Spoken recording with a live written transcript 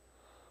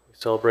We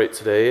celebrate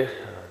today an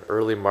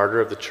early martyr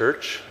of the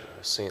church,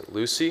 St.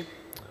 Lucy,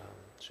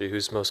 she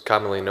who's most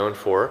commonly known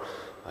for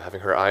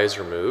having her eyes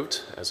removed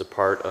as a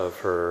part of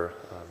her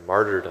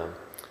martyrdom.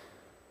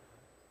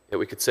 Yet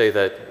we could say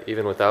that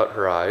even without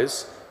her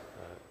eyes,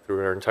 through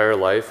her entire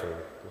life, and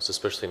most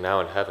especially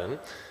now in heaven,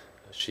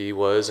 she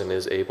was and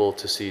is able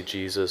to see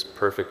Jesus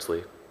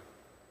perfectly.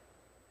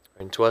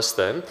 And to us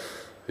then,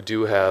 who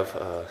do have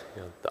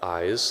the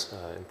eyes,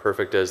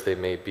 imperfect as they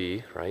may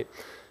be, right?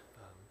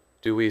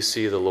 Do we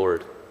see the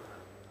Lord?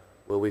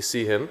 Will we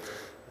see him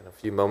in a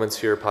few moments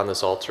here upon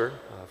this altar?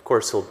 Of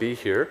course, he'll be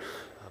here,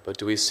 but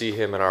do we see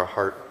him in our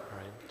heart?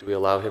 Right? Do we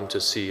allow him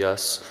to see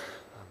us?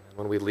 And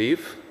when we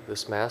leave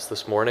this Mass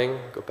this morning,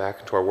 go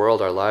back into our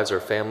world, our lives, our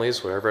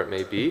families, whatever it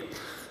may be,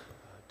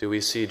 do we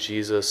see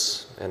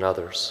Jesus and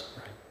others?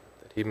 Right?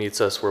 That he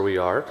meets us where we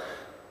are,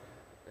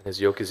 and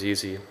his yoke is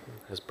easy,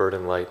 his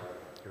burden light.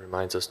 He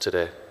reminds us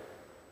today.